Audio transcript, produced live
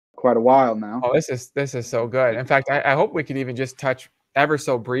quite a while now. Oh, this is so good. In fact, I hope we could even just touch ever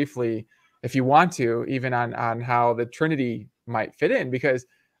so briefly, if you want to, even on how the Trinity might fit in, because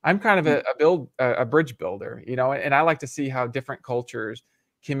I'm kind of a bridge builder, you know, and I like to see how different cultures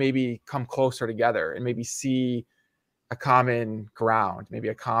can maybe come closer together and maybe see a common ground, maybe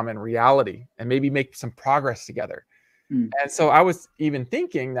a common reality, and maybe make some progress together. And so I was even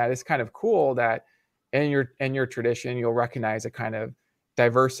thinking that it's kind of cool that in your tradition, you'll recognize a kind of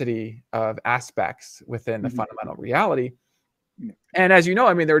diversity of aspects within the fundamental reality. And as you know,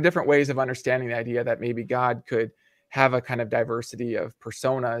 I mean, there are different ways of understanding the idea that maybe God could have a kind of diversity of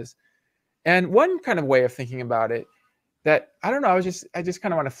personas. And one kind of way of thinking about it that, I don't know, I just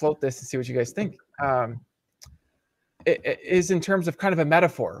kind of want to float this and see what you guys think, it is in terms of kind of a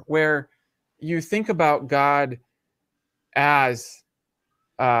metaphor where you think about God as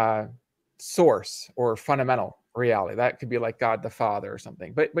source or fundamental reality. That could be like God the Father or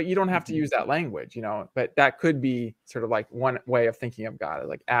something, but you don't have to use that language, you know, but that could be sort of like one way of thinking of God,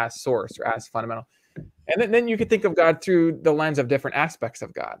 like as source or as fundamental. And then you could think of God through the lens of different aspects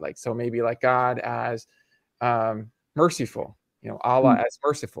of God. Like, so maybe like God as merciful, you know, Allah as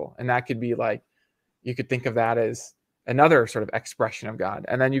merciful. And that could be like, you could think of that as another sort of expression of God.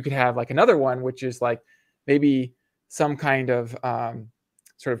 And then you could have like another one, which is like maybe some kind of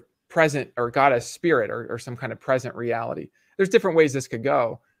sort of present, or God as spirit, or some kind of present reality. There's different ways this could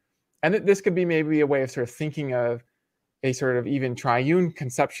go. And this could be maybe a way of sort of thinking of a sort of even triune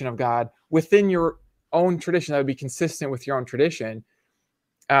conception of God within your own tradition that would be consistent with your own tradition.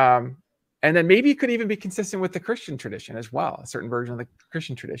 And then maybe it could even be consistent with the Christian tradition as well, a certain version of the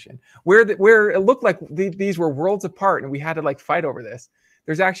Christian tradition, where it looked like these were worlds apart and we had to like fight over this.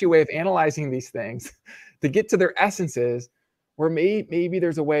 There's actually a way of analyzing these things to get to their essences, where maybe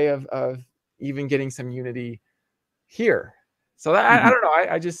there's a way of even getting some unity here. So I don't know.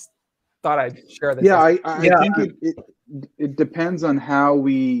 I just thought I'd share this. Yeah, I think it depends on how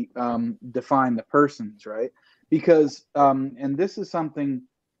we define the persons, right? Because and this is something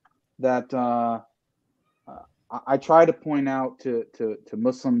that I try to point out to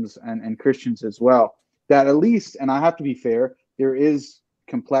Muslims and Christians as well, that at least, and I have to be fair, there is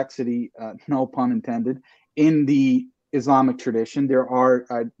complexity, no pun intended, in the Islamic tradition. There are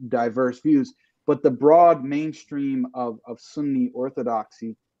diverse views, but the broad mainstream of Sunni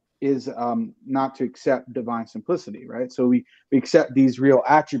orthodoxy is not to accept divine simplicity, right? So we accept these real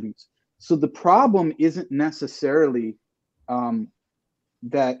attributes. So the problem isn't necessarily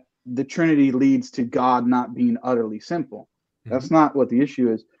that the Trinity leads to God not being utterly simple. That's not what the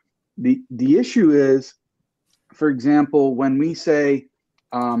issue is. The issue is, for example, when we say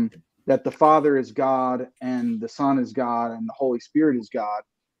that the Father is God and the Son is God and the Holy Spirit is God,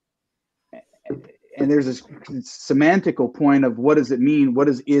 and there's this semantical point of what does it mean? What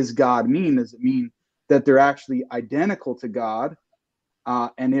does is God mean? Does it mean that they're actually identical to God?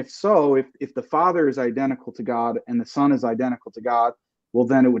 And if so, if the Father is identical to God and the Son is identical to God, well,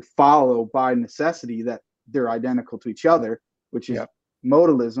 then it would follow by necessity that they're identical to each other, which is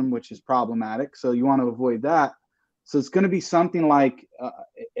modalism, which is problematic. So you want to avoid that. So it's going to be something like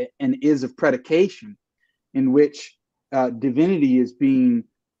an is of predication, in which divinity is being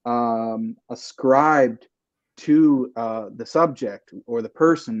ascribed to the subject or the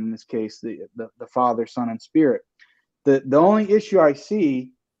person, in this case, the Father, Son, and Spirit. The only issue I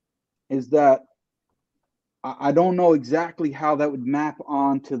see is that I don't know exactly how that would map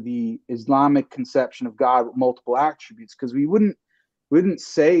onto the Islamic conception of God with multiple attributes, because we wouldn't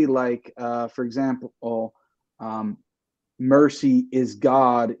say like, for example, mercy is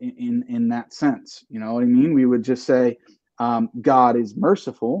God in that sense. You know what I mean? We would just say God is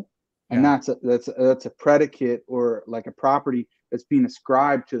merciful, and that's a predicate or like a property that's being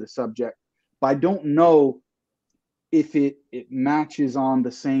ascribed to the subject. But I don't know if it matches on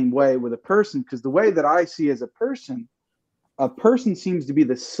the same way with a person, because the way that I see as a person seems to be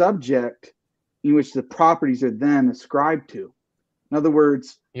the subject in which the properties are then ascribed to. In other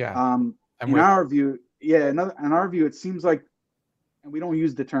words, in our view, it seems like, and we don't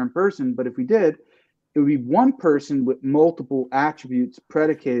use the term person, but if we did, it would be one person with multiple attributes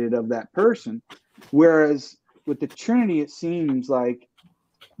predicated of that person. Whereas with the Trinity, it seems like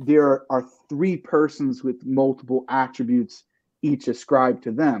there are three persons with multiple attributes, each ascribed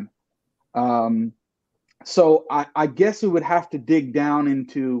to them. So I guess it would have to dig down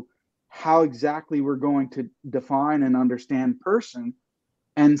into how exactly we're going to define and understand person,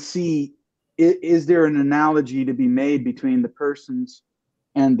 and see, is there an analogy to be made between the persons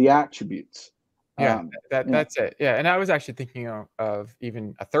and the attributes? That's it. Yeah. And I was actually thinking of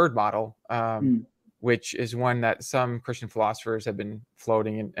even a third model, which is one that some Christian philosophers have been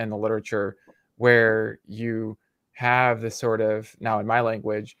floating in the literature, where you have this sort of, now in my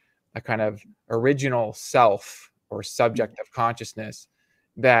language, a kind of original self or subject of consciousness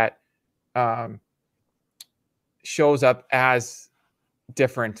that shows up as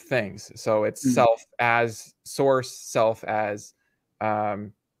different things. So it's self as source, self as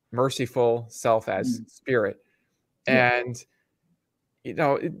merciful, self as spirit. And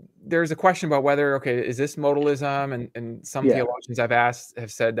there's a question about whether, okay, is this modalism? And some theologians I've asked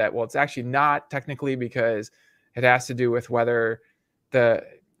have said that, well, it's actually not technically, because it has to do with whether it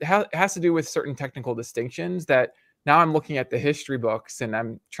has to do with certain technical distinctions that now I'm looking at the history books and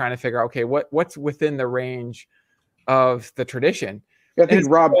I'm trying to figure out, okay, what's within the range of the tradition. I think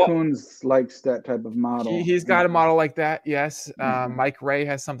Rob Coons likes that type of model. He's got a model like that, yes. Mike Ray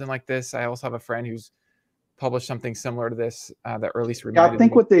has something like this. I also have a friend who's published something similar to this that at least reminded me. I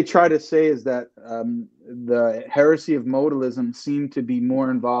think what they try to say is that the heresy of modalism seemed to be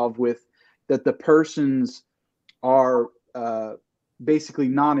more involved with that the persons are basically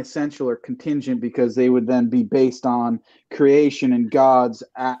non-essential or contingent, because they would then be based on creation and God's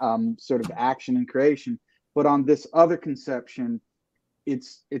sort of action in creation. But on this other conception,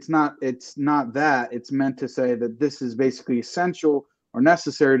 it's not that. It's meant to say that this is basically essential or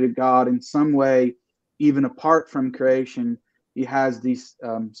necessary to God in some way, even apart from creation. He has these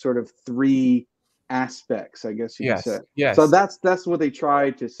sort of three aspects, I guess you could say. Yes. So that's what they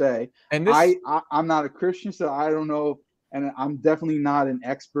try to say. And this, I'm not a Christian, so I don't know, and I'm definitely not an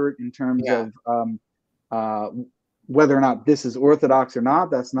expert in terms of whether or not this is orthodox or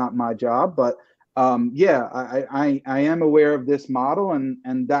not. That's not my job, but I am aware of this model,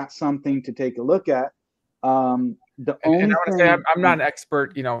 and that's something to take a look at. And I want to say I'm not an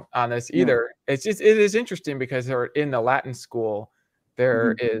expert, on this either. It is interesting because in the Latin school,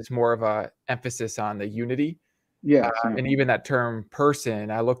 there is more of a emphasis on the unity. And even that term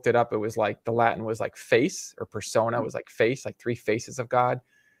person, I looked it up. It was like the Latin was like face, or persona was like face, like three faces of God.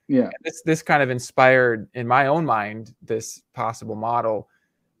 And this kind of inspired in my own mind this possible model,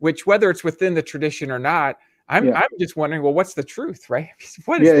 which, whether it's within the tradition or not, I'm just wondering, well, what's the truth, right?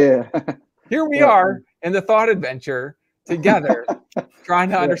 What is Here we are in the thought adventure together, trying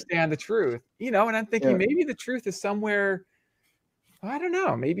to understand the truth, and I'm thinking maybe the truth is somewhere, I don't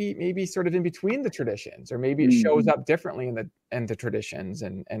know, maybe sort of in between the traditions, or maybe it shows up differently in the traditions.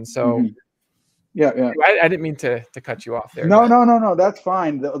 And so, I didn't mean to cut you off there. No, that's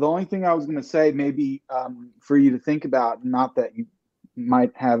fine. The only thing I was going to say, maybe for you to think about, not that you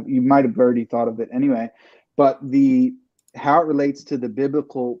might have already thought of it anyway, but how it relates to the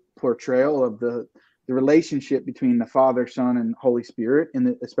biblical portrayal of the relationship between the Father, Son, and Holy Spirit,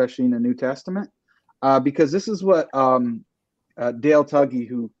 especially in the New Testament, because this is what Dale Tuggy,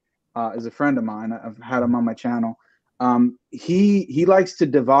 who is a friend of mine, I've had him on my channel. He likes to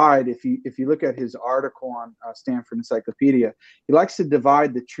divide. If you look at his article on Stanford Encyclopedia, he likes to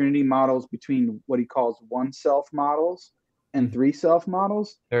divide the Trinity models between what he calls one self models and three self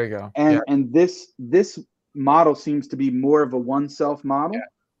models. There you go. And this model seems to be more of a one self model,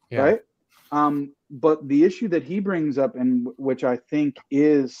 right? But the issue that he brings up, and which I think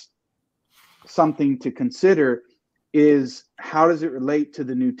is something to consider, is how does it relate to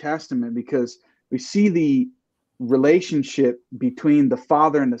the New Testament? Because we see the relationship between the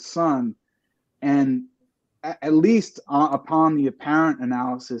Father and the Son, and at least upon the apparent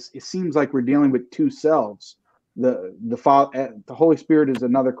analysis, it seems like we're dealing with two selves. The Holy Spirit is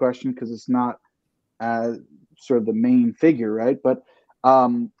another question, because it's not sort of the main figure, right? But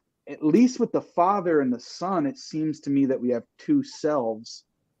at least with the Father and the Son, it seems to me that we have two selves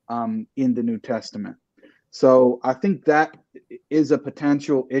in the New Testament. So I think that is a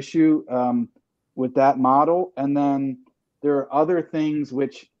potential issue with that model. And then there are other things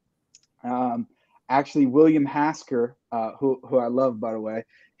which actually William Hasker, who I love, by the way,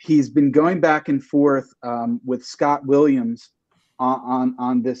 he's been going back and forth with Scott Williams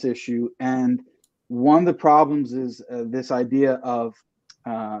on this issue. And one of the problems is this idea of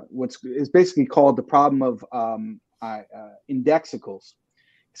is basically called the problem of indexicals.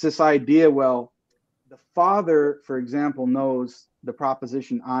 It's this idea, well, the Father, for example, knows the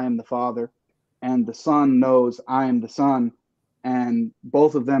proposition, I am the Father, and the Son knows I am the Son, and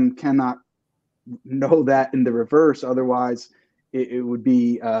both of them cannot know that in the reverse. Otherwise, it would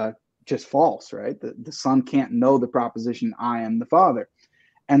be just false, right? The Son can't know the proposition, I am the Father.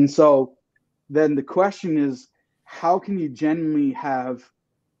 And so then the question is, how can you genuinely have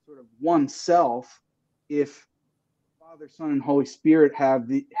sort of one self if Father, Son, and Holy Spirit have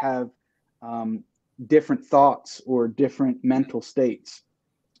different thoughts or different mental states?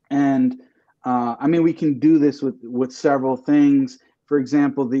 And I mean, we can do this with several things. For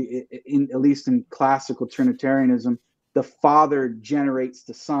example, at least in classical Trinitarianism, the Father generates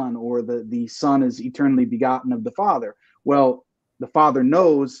the Son, or the Son is eternally begotten of the Father. Well, the Father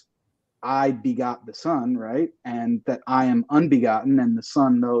knows I begot the Son, right? And that I am unbegotten, and the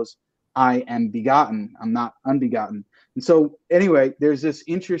Son knows I am begotten. I'm not unbegotten. And so, anyway, there's this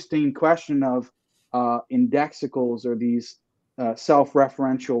interesting question of indexicals, or these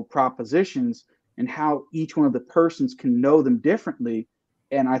self-referential propositions, and how each one of the persons can know them differently.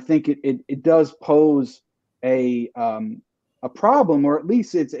 And I think it does pose a problem, or at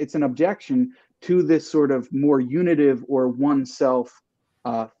least it's an objection to this sort of more unitive or one self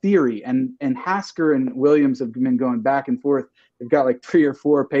theory. And Hasker and Williams have been going back and forth. They've got like 3 or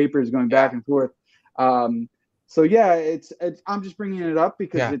 4 papers going back and forth. So yeah, it's I'm just bringing it up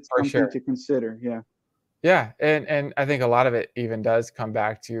because it's something to consider. Yeah. Yeah, and I think a lot of it even does come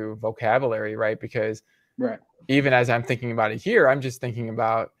back to vocabulary, right? Because even as I'm thinking about it here, I'm just thinking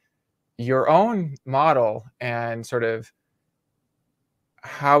about your own model and sort of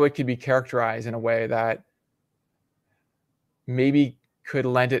how it could be characterized in a way that maybe could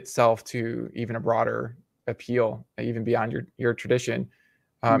lend itself to even a broader appeal, even beyond your tradition,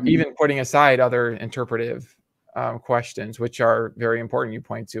 even putting aside other interpretive questions, which are very important. You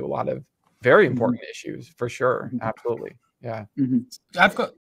point to a lot of very important issues, for sure. Absolutely. Yeah. I've got